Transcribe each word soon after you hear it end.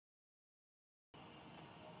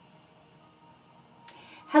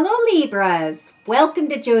Hello Libras, welcome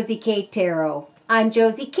to Josie K Tarot. I'm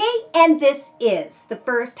Josie K and this is the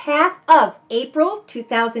first half of April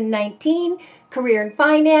 2019 career and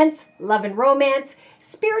finance, love and romance,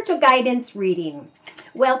 spiritual guidance reading.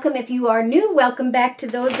 Welcome if you are new. Welcome back to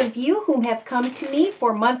those of you who have come to me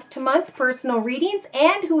for month-to-month personal readings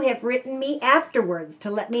and who have written me afterwards to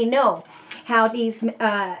let me know how these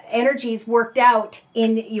energies worked out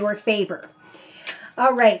in your favor.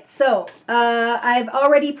 All right, so I've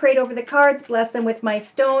already prayed over the cards, blessed them with my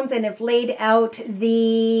stones, and have laid out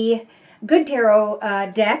the Good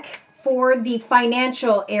Tarot deck for the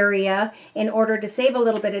financial area in order to save a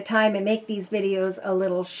little bit of time and make these videos a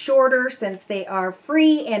little shorter since they are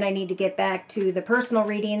free and I need to get back to the personal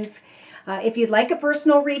readings. If you'd like a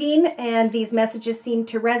personal reading and these messages seem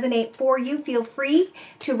to resonate for you, feel free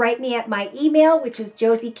to write me at my email, which is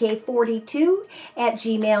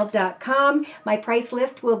josiek42@gmail.com. My price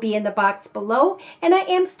list will be in the box below, and I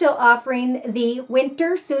am still offering the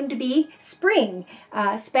winter, soon to be spring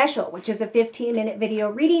special, which is a 15-minute video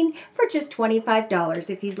reading for just $25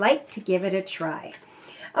 if you'd like to give it a try.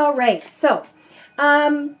 All right, so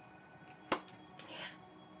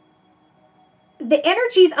the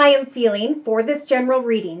energies I am feeling for this general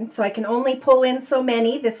reading, so I can only pull in so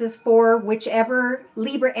many. This is for whichever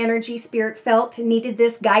Libra energy spirit felt needed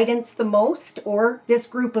this guidance the most, or this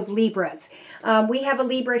group of Libras. We have a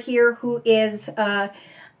Libra here who is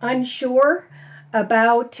unsure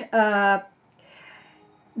about the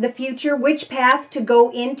future, which path to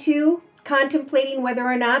go into, contemplating whether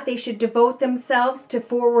or not they should devote themselves to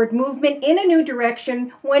forward movement in a new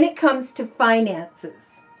direction when it comes to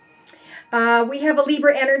finances. We have a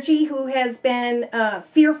Libra energy who has been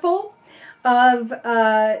fearful of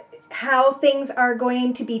how things are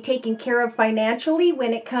going to be taken care of financially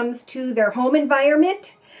when it comes to their home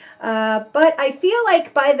environment. But I feel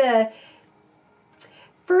like by the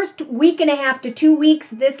first week and a half to 2 weeks,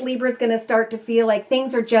 this Libra is going to start to feel like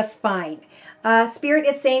things are just fine. Spirit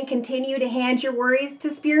is saying continue to hand your worries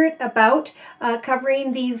to Spirit about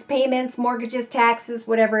covering these payments, mortgages, taxes,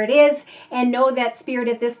 whatever it is, and know that Spirit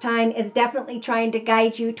at this time is definitely trying to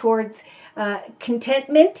guide you towards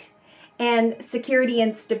contentment and security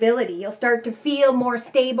and stability. You'll start to feel more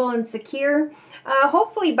stable and secure,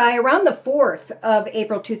 hopefully by around the 4th of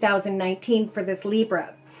April 2019 for this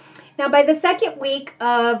Libra. Now, by the second week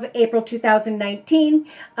of April 2019,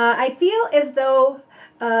 I feel as though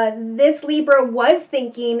this Libra was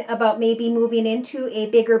thinking about maybe moving into a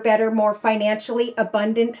bigger, better, more financially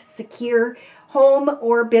abundant, secure home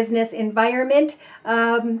or business environment.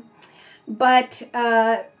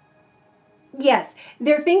 Yes,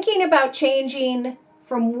 they're thinking about changing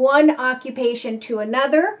from one occupation to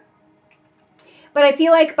another. But I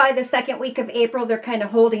feel like by the second week of April, they're kind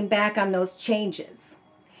of holding back on those changes.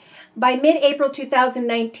 By mid-April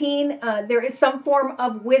 2019, there is some form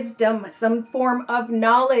of wisdom, some form of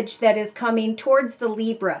knowledge that is coming towards the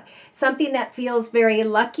Libra, something that feels very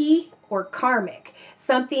lucky or karmic,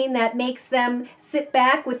 something that makes them sit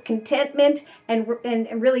back with contentment and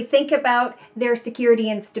really think about their security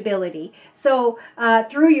and stability. So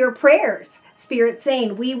through your prayers, Spirit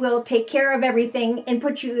saying, we will take care of everything and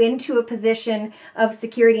put you into a position of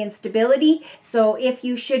security and stability. So if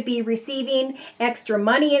you should be receiving extra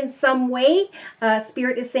money in some way,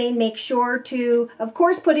 Spirit is saying make sure to, of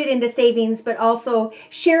course, put it into savings, but also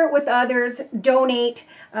share it with others, donate,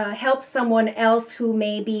 help someone else who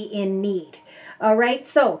may be in need. All right,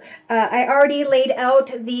 so I already laid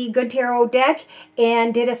out the Good Tarot deck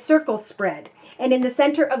and did a circle spread. And in the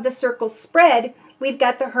center of the circle spread, we've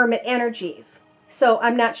got the Hermit energies. So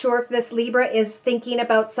I'm not sure if this Libra is thinking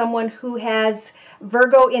about someone who has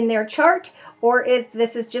Virgo in their chart, or if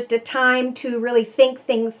this is just a time to really think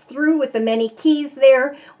things through with the many keys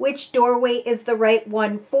there. Which doorway is the right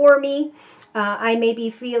one for me? I maybe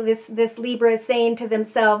feel this Libra is saying to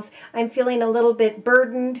themselves, I'm feeling a little bit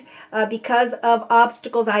burdened because of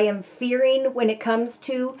obstacles I am fearing when it comes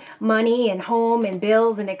to money and home and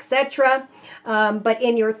bills and etc. But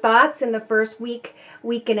in your thoughts in the first week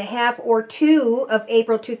and a half or 2 of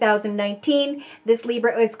April 2019, this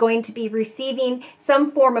Libra is going to be receiving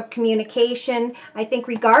some form of communication, I think,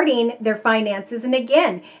 regarding their finances. And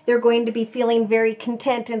again, they're going to be feeling very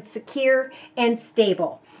content and secure and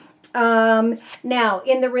stable. Now,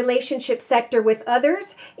 in the relationship sector with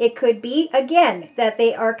others, it could be, again, that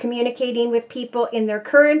they are communicating with people in their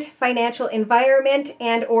current financial environment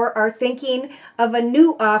and or are thinking of a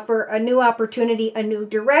new offer, a new opportunity, a new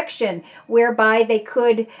direction, whereby they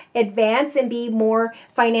could advance and be more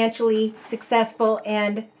financially successful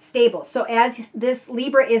and stable. So as this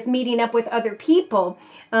Libra is meeting up with other people,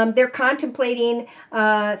 they're contemplating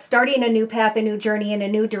starting a new path, a new journey, in a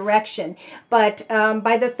new direction. But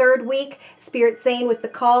by the third week, Spirit's saying with the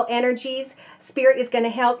call energies, Spirit is going to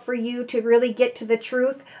help for you to really get to the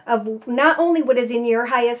truth of not only what is in your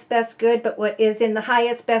highest, best good, but what is in the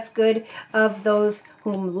highest, best good of those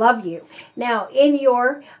whom love you. Now, in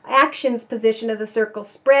your actions position of the circle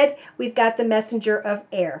spread, we've got the messenger of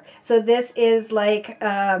air. So this is like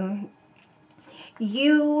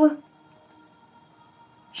you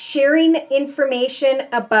sharing information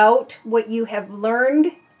about what you have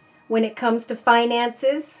learned when it comes to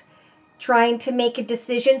finances, trying to make a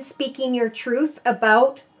decision, speaking your truth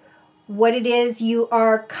about what it is you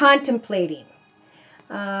are contemplating.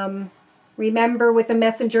 Remember, with the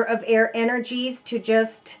messenger of air energies, to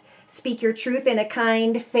just speak your truth in a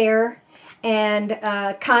kind, fair, and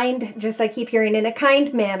just I keep hearing, in a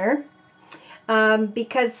kind manner.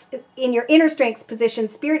 Because in your inner strengths position,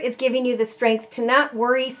 Spirit is giving you the strength to not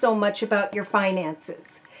worry so much about your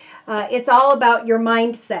finances. It's all about your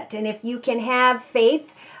mindset. And if you can have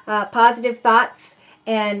faith, positive thoughts,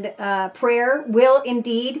 and prayer will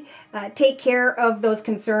indeed take care of those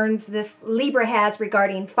concerns this Libra has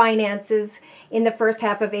regarding finances in the first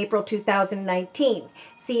half of April 2019.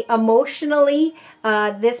 See, emotionally,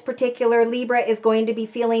 this particular Libra is going to be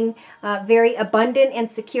feeling very abundant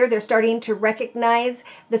and secure. They're starting to recognize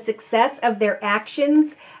the success of their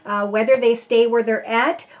actions, whether they stay where they're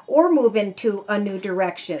at or move into a new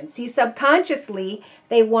direction. See, subconsciously,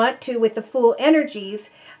 they want to, with the Fool energies,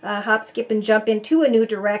 hop, skip, and jump into a new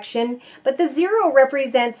direction, but the 0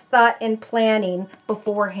 represents thought and planning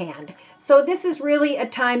beforehand. So this is really a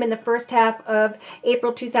time in the first half of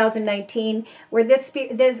April 2019 where this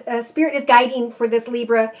Spirit is guiding for this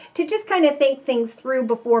Libra to just kind of think things through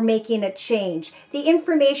before making a change. The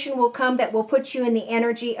information will come that will put you in the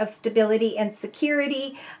energy of stability and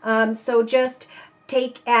security. So just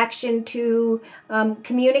take action to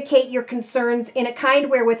communicate your concerns in a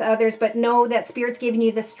kind way with others, but know that Spirit's giving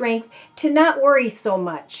you the strength to not worry so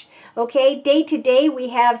much. Okay, day to day, we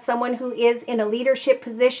have someone who is in a leadership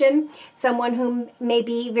position, someone who may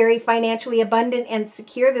be very financially abundant and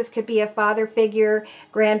secure. This could be a father figure,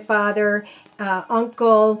 grandfather,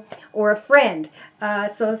 uncle, or a friend.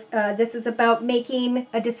 So this is about making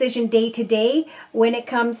a decision day to day when it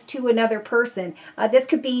comes to another person. This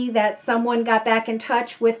could be that someone got back in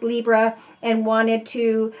touch with Libra and wanted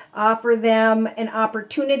to offer them an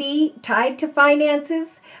opportunity tied to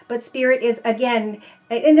finances, but Spirit is, again,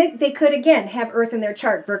 and they could, again, have Earth in their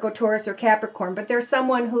chart, Virgo, Taurus, or Capricorn, but there's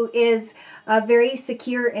someone who is very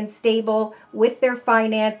secure and stable with their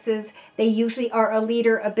finances. They usually are a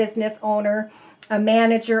leader, a business owner, a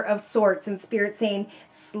manager of sorts, and Spirit saying,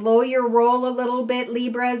 slow your roll a little bit,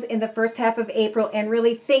 Libras, in the first half of April, and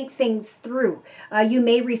really think things through. You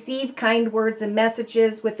may receive kind words and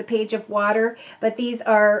messages with the Page of Water, but these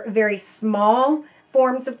are very small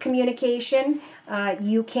forms of communication.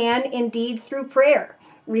 You can indeed, through prayer,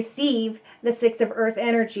 receive the 6 of Earth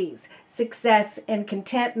energies, success and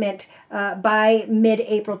contentment by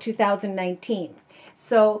mid-April 2019.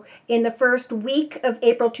 So in the first week of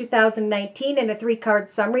April 2019, in a 3-card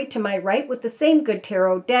summary to my right with the same good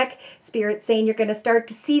tarot deck, Spirit saying you're going to start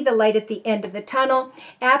to see the light at the end of the tunnel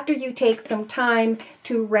after you take some time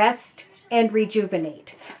to rest and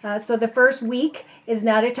rejuvenate. So the first week is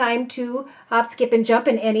not a time to hop, skip, and jump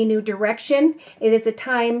in any new direction. It is a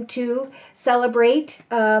time to celebrate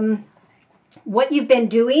what you've been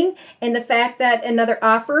doing and the fact that another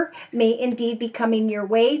offer may indeed be coming your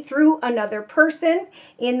way through another person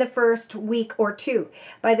in the first week or two.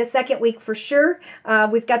 By the second week, for sure,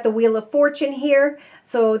 we've got the Wheel of Fortune here.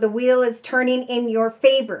 So the wheel is turning in your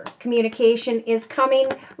favor. Communication is coming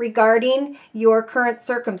regarding your current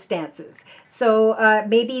circumstances. So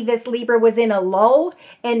maybe this Libra was in a lull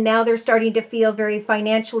and now they're starting to feel very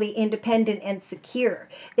financially independent and secure.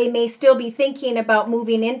 They may still be thinking about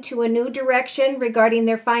moving into a new direction regarding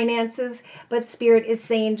their finances, but Spirit is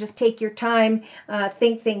saying just take your time,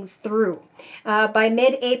 think things through. By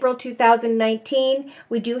mid-April 2019,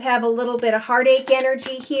 we do have a little bit of heartache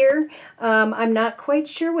energy here. I'm not quite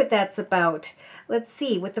sure what that's about. Let's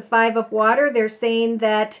see. With the 5 of Water, they're saying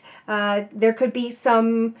that there could be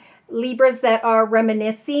some Libras that are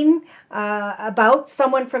reminiscing about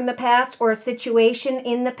someone from the past or a situation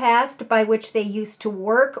in the past by which they used to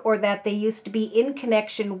work or that they used to be in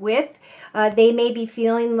connection with. They may be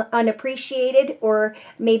feeling unappreciated, or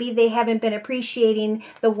maybe they haven't been appreciating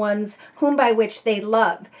the ones whom by which they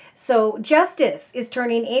love. So justice is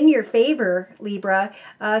turning in your favor, Libra.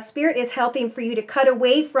 Spirit is helping for you to cut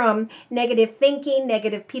away from negative thinking,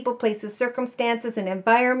 negative people, places, circumstances, and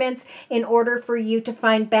environments in order for you to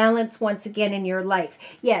find balance once again in your life.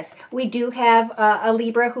 Yes, we do have a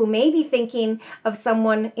Libra who may be thinking of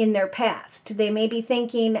someone in their past. They may be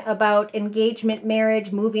thinking about engagement,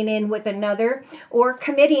 marriage, moving in with another, or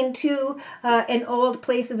committing to an old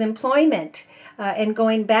place of employment. And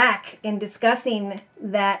going back and discussing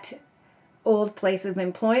that old place of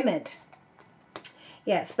employment.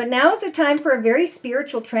 Yes, but now is a time for a very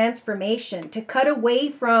spiritual transformation, to cut away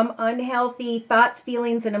from unhealthy thoughts,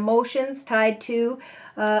 feelings, and emotions tied to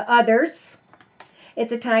others.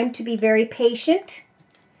 It's a time to be very patient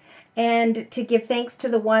and to give thanks to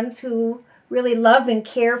the ones who really love and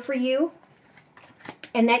care for you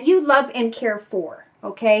and that you love and care for,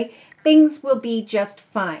 okay? Things will be just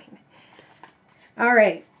fine. All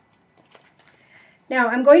right. Now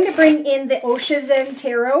I'm going to bring in the Osho Zen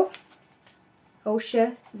Tarot.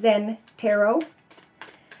 Osho Zen Tarot.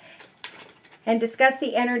 And discuss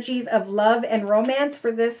the energies of love and romance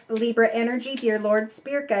for this Libra energy. Dear Lord,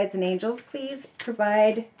 Spirit, Guides, and Angels, please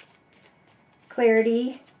provide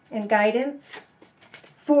clarity and guidance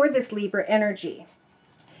for this Libra energy.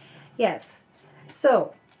 Yes.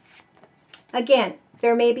 So, again,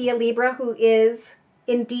 there may be a Libra who is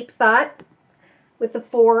in deep thought with the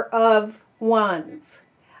Four of Wands.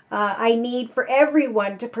 I need for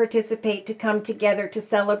everyone to participate, to come together, to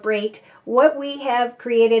celebrate what we have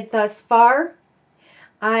created thus far.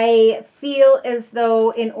 I feel as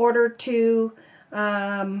though in order to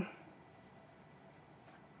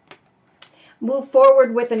move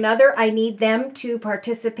forward with another, I need them to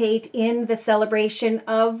participate in the celebration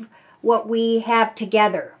of what we have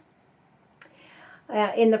together.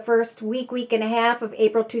 In the first week and a half of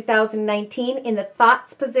April 2019, in the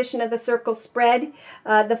thoughts position of the circle spread,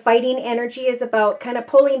 the fighting energy is about kind of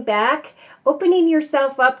pulling back, opening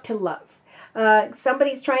yourself up to love.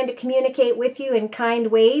 Somebody's trying to communicate with you in kind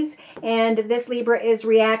ways, and this Libra is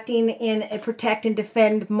reacting in a protect and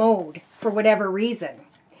defend mode for whatever reason.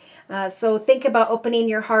 So think about opening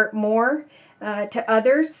your heart more to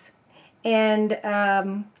others,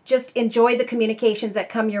 and just enjoy the communications that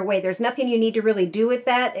come your way. There's nothing you need to really do with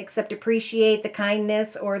that except appreciate the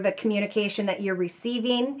kindness or the communication that you're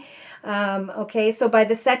receiving. Okay, so by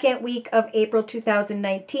the second week of April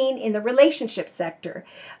 2019, in the relationship sector,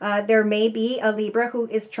 there may be a Libra who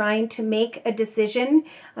is trying to make a decision.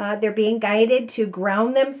 They're being guided to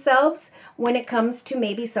ground themselves when it comes to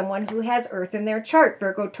maybe someone who has Earth in their chart,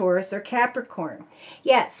 Virgo, Taurus, or Capricorn.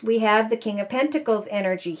 Yes, we have the King of Pentacles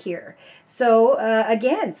energy here. So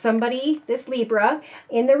again, somebody, this Libra,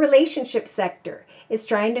 in the relationship sector is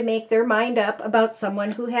trying to make their mind up about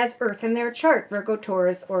someone who has Earth in their chart, Virgo,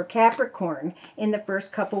 Taurus, or Capricorn, in the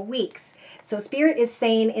first couple weeks. So Spirit is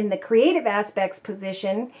saying in the creative aspects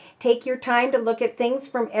position, take your time to look at things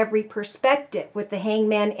from every perspective with the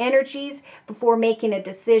Hangman energies before making a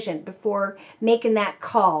decision, before making that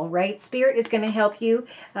call, right? Spirit is going to help you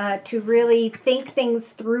to really think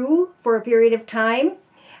things through for a period of time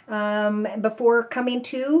before coming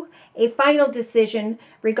to a final decision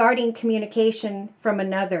regarding communication from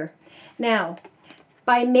another. Now,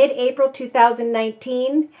 by mid-April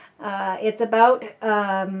 2019, it's about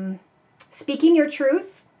speaking your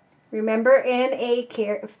truth, remember, in a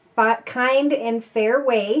kind and fair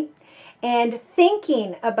way, and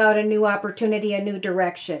thinking about a new opportunity, a new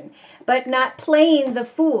direction, but not playing the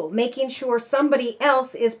fool, making sure somebody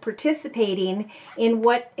else is participating in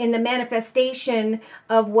the manifestation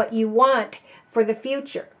of what you want for the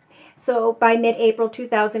future. So by mid-April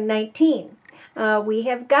 2019, we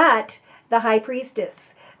have got the High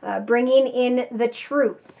Priestess bringing in the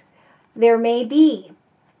truth. There may be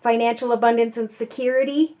financial abundance and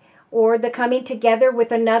security, or the coming together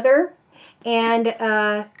with another,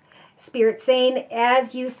 and Spirit saying,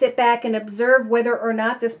 as you sit back and observe whether or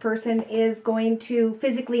not this person is going to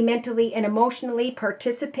physically, mentally, and emotionally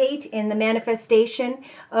participate in the manifestation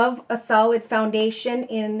of a solid foundation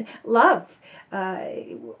in love.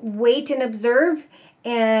 Wait and observe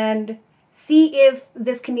and see if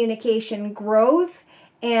this communication grows,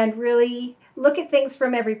 and really look at things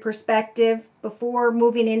from every perspective before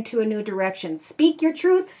moving into a new direction. Speak your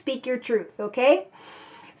truth, okay?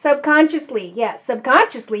 Subconsciously, yes,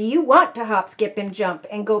 subconsciously, you want to hop, skip, and jump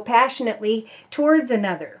and go passionately towards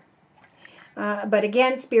another. But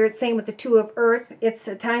again, Spirit's saying with the Two of Earth, it's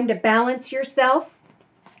a time to balance yourself.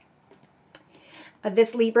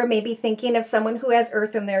 This Libra may be thinking of someone who has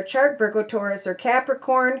Earth in their chart, Virgo, Taurus, or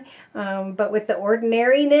Capricorn. But with the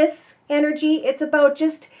ordinariness energy, it's about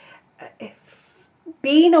just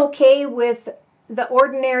being okay with the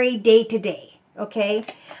ordinary day to day, okay?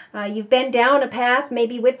 You've been down a path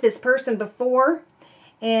maybe with this person before,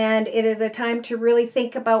 and it is a time to really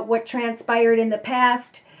think about what transpired in the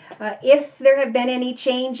past. If there have been any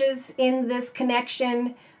changes in this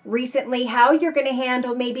connection recently, how you're going to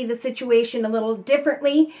handle maybe the situation a little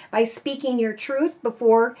differently by speaking your truth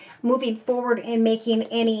before moving forward and making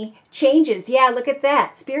any changes. Yeah, look at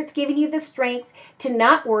that. Spirit's giving you the strength to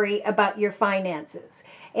not worry about your finances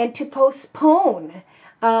and to postpone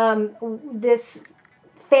this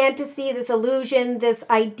fantasy, this illusion, this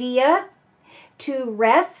idea, to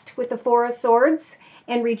rest with the Four of Swords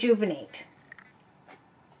and rejuvenate.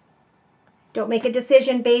 Don't make a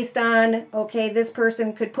decision based on, okay, this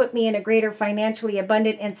person could put me in a greater financially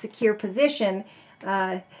abundant and secure position.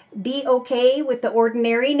 Be okay with the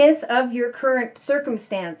ordinariness of your current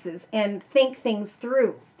circumstances and think things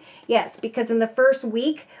through. Yes, because in the first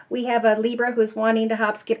week, we have a Libra who's wanting to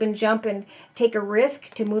hop, skip, and jump and take a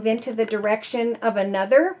risk to move into the direction of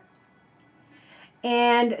another.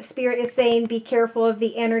 And Spirit is saying, be careful of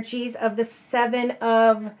the energies of the Seven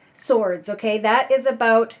of Swords, okay? That is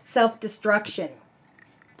about self-destruction.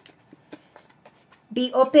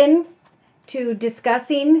 Be open to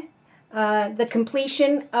discussing the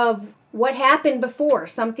completion of what happened before.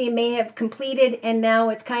 Something may have completed and now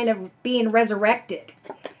it's kind of being resurrected.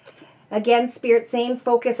 Again, Spirit saying,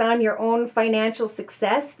 focus on your own financial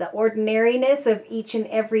success, the ordinariness of each and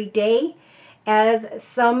every day, as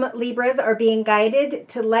some Libras are being guided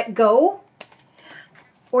to let go,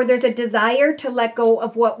 or there's a desire to let go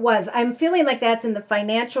of what was. I'm feeling like that's in the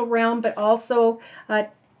financial realm, but also,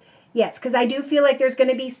 yes, because I do feel like there's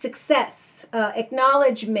going to be success,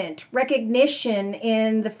 acknowledgement, recognition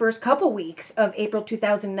in the first couple weeks of April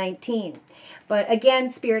 2019. But again,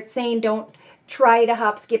 Spirit's saying, don't try to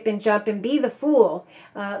hop, skip, and jump and be the fool.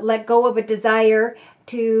 Let go of a desire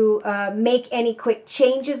to make any quick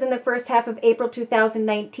changes in the first half of April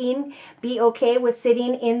 2019. Be okay with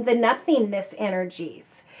sitting in the nothingness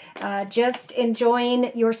energies. Just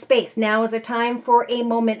enjoying your space. Now is a time for a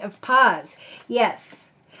moment of pause.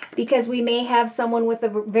 Yes, because we may have someone with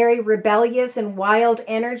a very rebellious and wild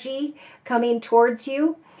energy coming towards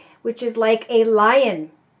you, which is like a lion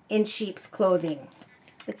in sheep's clothing.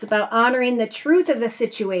 It's about honoring the truth of the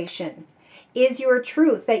situation. Is your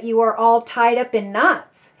truth that you are all tied up in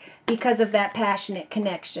knots because of that passionate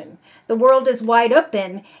connection? The world is wide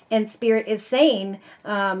open, and Spirit is saying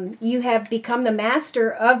you have become the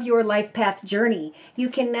master of your life path journey. You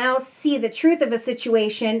can now see the truth of a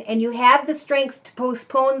situation, and you have the strength to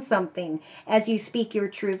postpone something as you speak your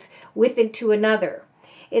truth with and to another.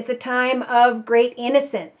 It's a time of great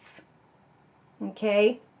innocence.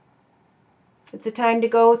 Okay? It's a time to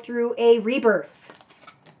go through a rebirth,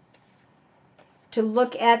 to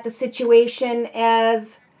look at the situation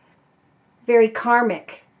as very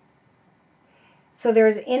karmic. So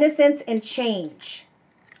there's innocence and change.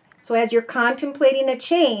 So as you're contemplating a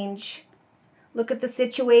change, look at the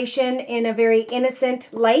situation in a very innocent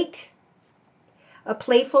light, a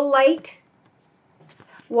playful light.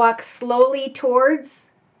 Walk slowly towards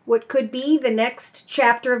what could be the next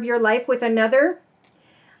chapter of your life with another.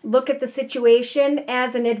 Look at the situation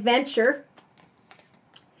as an adventure.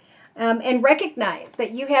 And recognize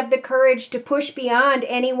that you have the courage to push beyond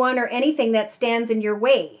anyone or anything that stands in your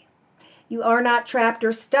way. You are not trapped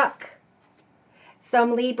or stuck.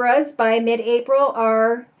 Some Libras by mid-April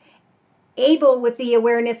are able with the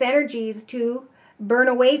awareness energies to burn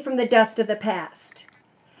away from the dust of the past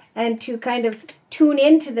and to kind of tune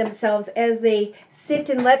into themselves as they sit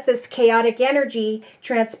and let this chaotic energy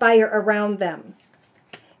transpire around them.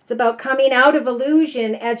 It's about coming out of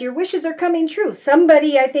illusion as your wishes are coming true.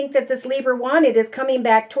 Somebody, I think, that this Libra wanted is coming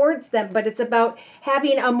back towards them, but it's about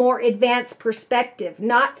having a more advanced perspective,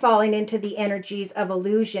 not falling into the energies of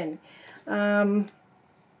illusion. Yeah,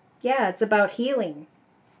 it's about healing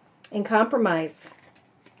and compromise.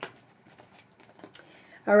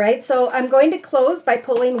 All right, so I'm going to close by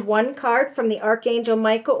pulling one card from the Archangel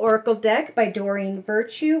Michael Oracle deck by Doreen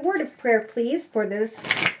Virtue. Word of prayer, please, for this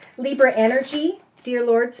Libra energy. Dear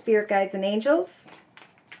Lord, Spirit Guides and Angels,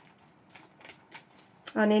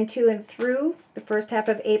 on into and through the first half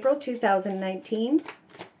of April 2019.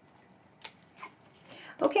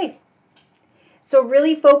 Okay, so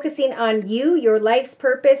really focusing on you, your life's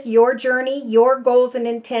purpose, your journey, your goals and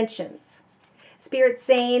intentions. Spirit's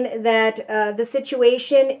saying that the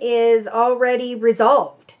situation is already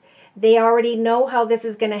resolved. They already know how this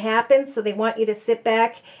is going to happen, so they want you to sit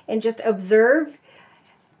back and just observe.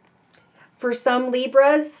 For some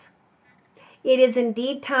Libras, it is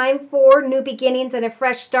indeed time for new beginnings and a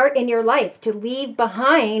fresh start in your life, to leave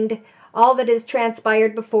behind all that has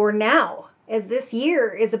transpired before now, as this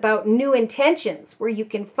year is about new intentions where you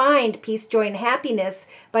can find peace, joy, and happiness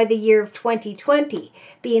by the year of 2020,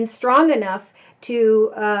 being strong enough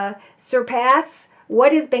to surpass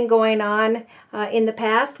what has been going on in the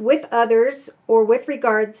past with others or with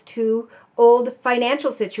regards to old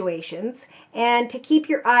financial situations, and to keep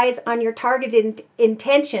your eyes on your targeted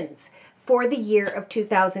intentions for the year of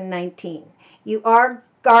 2019. You are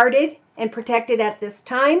guarded and protected at this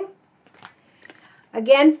time.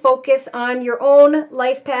 Again, focus on your own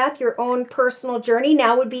life path, your own personal journey.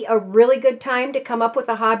 Now would be a really good time to come up with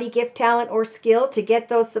a hobby, gift, talent, or skill to get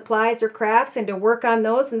those supplies or crafts and to work on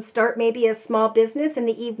those and start maybe a small business in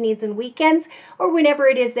the evenings and weekends, or whenever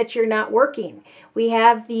it is that you're not working. We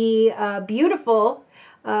have the beautiful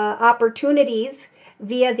opportunities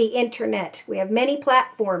via the internet. We have many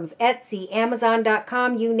platforms, Etsy,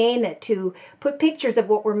 Amazon.com, you name it, to put pictures of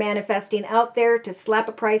what we're manifesting out there, to slap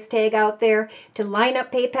a price tag out there, to line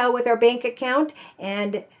up PayPal with our bank account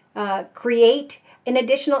and create an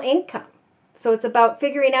additional income. So it's about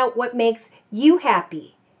figuring out what makes you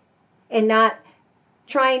happy and not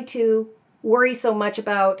trying to worry so much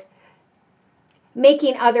about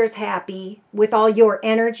making others happy with all your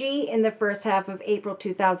energy in the first half of April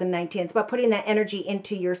 2019. It's about putting that energy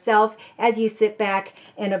into yourself as you sit back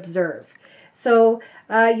and observe. So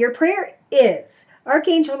your prayer is,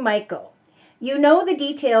 Archangel Michael, you know the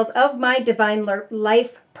details of my divine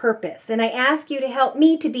life purpose, and I ask you to help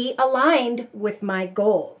me to be aligned with my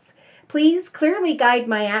goals. Please clearly guide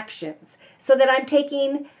my actions so that I'm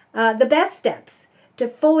taking the best steps to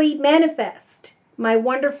fully manifest my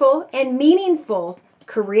wonderful and meaningful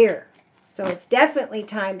career. So it's definitely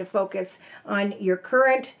time to focus on your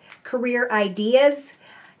current career ideas,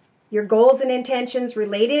 your goals and intentions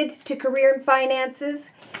related to career and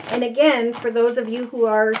finances. And again, for those of you who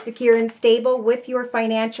are secure and stable with your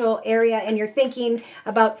financial area and you're thinking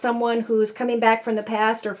about someone who's coming back from the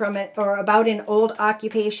past or about an old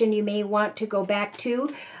occupation you may want to go back to,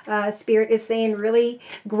 Spirit is saying really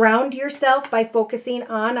ground yourself by focusing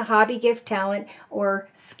on a hobby, gift, talent, or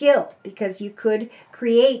skill, because you could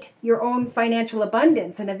create your own financial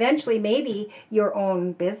abundance and eventually maybe your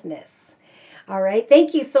own business. All right.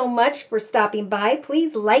 Thank you so much for stopping by.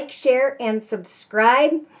 Please like, share, and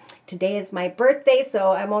subscribe. Today is my birthday,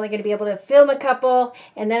 so I'm only going to be able to film a couple,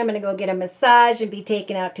 and then I'm going to go get a massage and be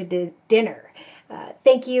taken out to dinner.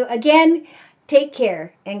 Thank you again. Take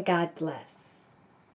care, and God bless.